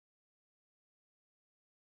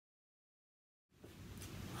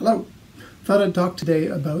Hello. Thought I'd talk today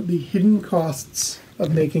about the hidden costs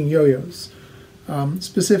of making yo-yos,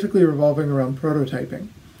 specifically revolving around prototyping.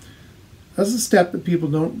 That's a step that people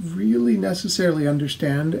don't really necessarily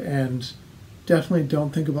understand and definitely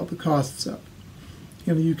don't think about the costs of.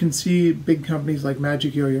 You know, you can see big companies like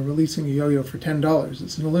Magic Yo-Yo releasing a yo-yo for $10.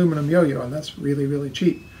 It's an aluminum yo-yo, and that's really, really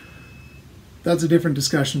cheap. That's a different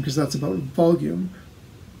discussion because that's about volume.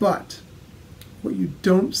 But what you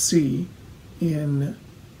don't see in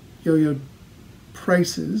yo-yo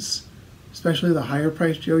prices, especially the higher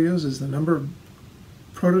priced yo-yos, is the number of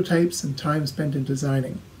prototypes and time spent in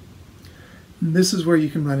designing. And this is where you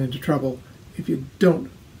can run into trouble if you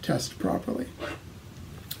don't test properly.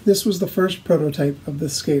 This was the first prototype of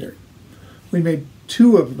this skater. We made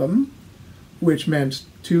 2 of them, which meant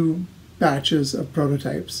 2 batches of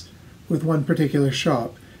prototypes with one particular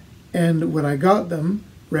shop. And when I got them,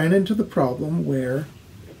 ran into the problem where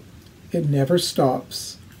it never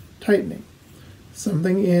stops tightening.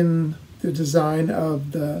 Something in the design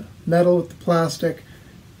of the metal with the plastic,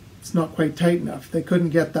 it's not quite tight enough. They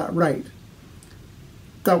couldn't get that right.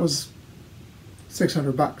 That was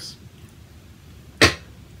 $600.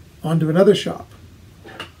 On to another shop.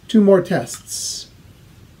 2 more tests.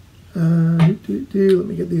 Let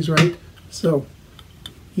me get these right. So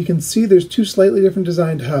you can see there's 2 slightly different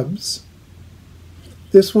designed hubs.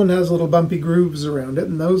 This one has little bumpy grooves around it,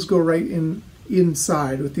 and those go right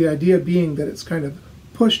inside, with the idea being that it's kind of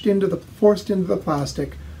forced into the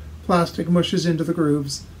plastic. Plastic mushes into the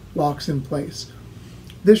grooves, locks in place.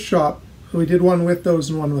 This shop, we did one with those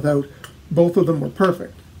and one without. Both of them were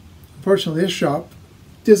perfect. Unfortunately, this shop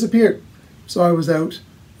disappeared, so I was out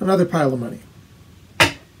another pile of money.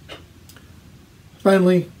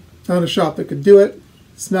 Finally, found a shop that could do it.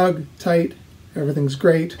 Snug, tight, everything's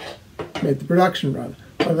great. Made the production run.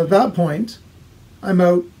 But at that point, I'm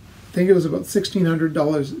out, I think it was about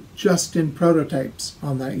 $1,600 just in prototypes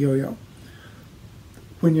on that yo-yo.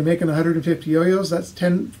 When you're making 150 yo-yos,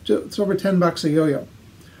 it's over $10 a yo-yo.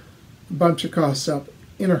 A bunch of costs up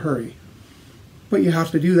in a hurry. But you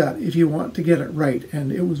have to do that if you want to get it right.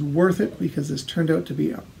 And it was worth it because this turned out to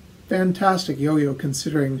be a fantastic yo-yo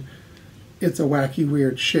considering it's a wacky,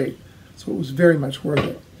 weird shape. So it was very much worth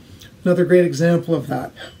it. Another great example of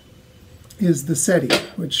that is the SETI,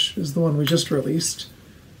 which is the one we just released.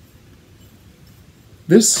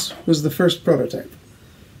 This was the first prototype.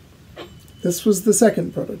 This was the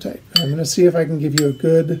second prototype. I'm going to see if I can give you a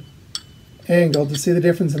good angle to see the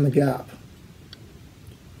difference in the gap.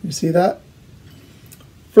 You see that?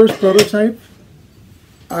 First prototype,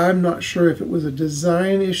 I'm not sure if it was a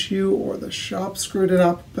design issue or the shop screwed it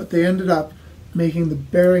up, but they ended up making the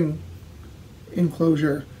bearing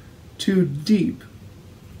enclosure too deep.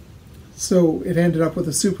 So it ended up with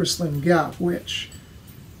a super slim gap, which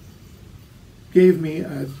gave me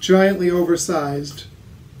a giantly oversized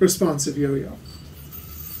responsive yo-yo.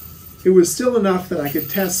 It was still enough that I could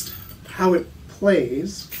test how it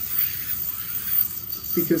plays,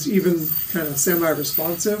 because even kind of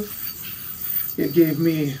semi-responsive, it gave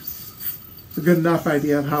me a good enough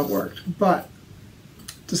idea of how it worked. But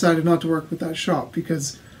decided not to work with that shop,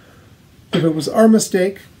 because if it was our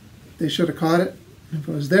mistake, they should have caught it. If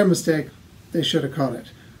it was their mistake, they should have caught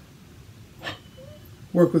it.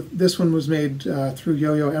 This one was made through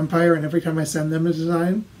Yo-Yo Empire, and every time I send them a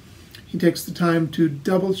design, he takes the time to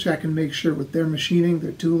double check and make sure with their machining,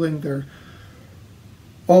 their tooling,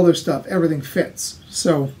 all their stuff, everything fits.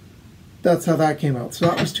 So that's how that came out. So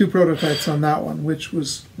that was 2 prototypes on that one, which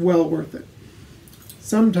was well worth it.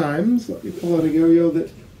 Sometimes, let me pull out a yo-yo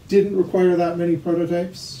that didn't require that many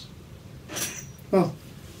prototypes. Well,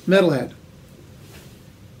 Metalhead.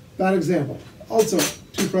 Bad example. Also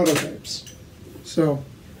 2 prototypes. So,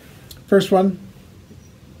 first one,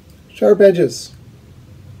 sharp edges.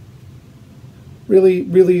 Really,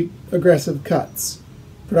 really aggressive cuts.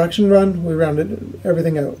 Production run, we rounded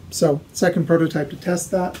everything out. So, second prototype to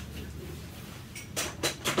test that.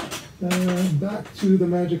 Back to the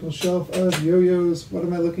magical shelf of yo-yos. What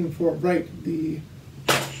am I looking for? Right, the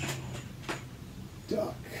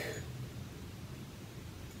duck.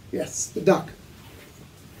 Yes, the duck.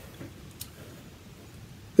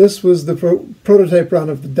 This was the prototype run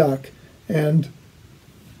of the duck, and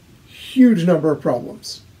huge number of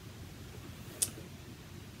problems.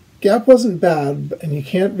 Gap wasn't bad, and you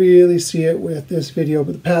can't really see it with this video,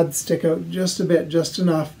 but the pads stick out just a bit, just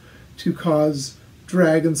enough to cause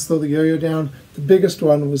drag and slow the yo-yo down. The biggest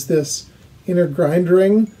one was this inner grind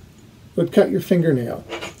ring would cut your fingernail.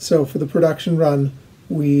 So for the production run,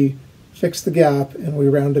 we fixed the gap and we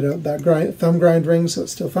rounded out that thumb grind ring, so it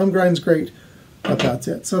still thumb grinds great, but that's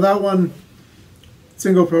it. So that one,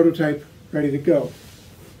 single prototype, ready to go.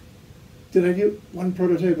 Did I get one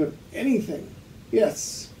prototype of anything?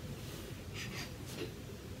 Yes.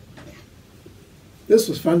 This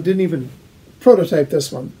was fun. Didn't even prototype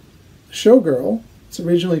this one. Showgirl, it's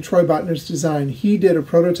originally Troy Botner's design. He did a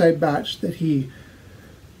prototype batch that he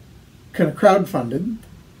kind of crowdfunded,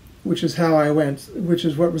 which is how I went, which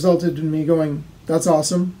is what resulted in me going, that's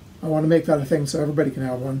awesome. I want to make that a thing so everybody can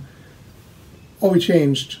have one. All we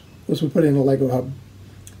changed was we put in a Lego hub.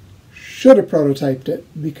 Should have prototyped it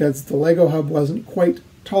because the Lego hub wasn't quite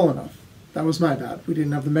tall enough. That was my bad. We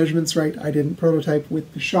didn't have the measurements right. I didn't prototype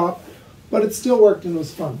with the shop, but it still worked and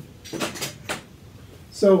was fun.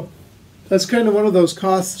 So that's kind of one of those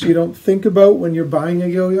costs you don't think about when you're buying a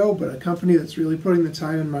yo-yo, but a company that's really putting the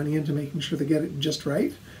time and money into making sure they get it just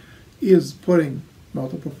right is putting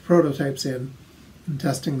multiple prototypes in and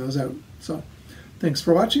testing those out. So thanks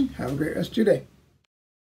for watching. Have a great rest of your day.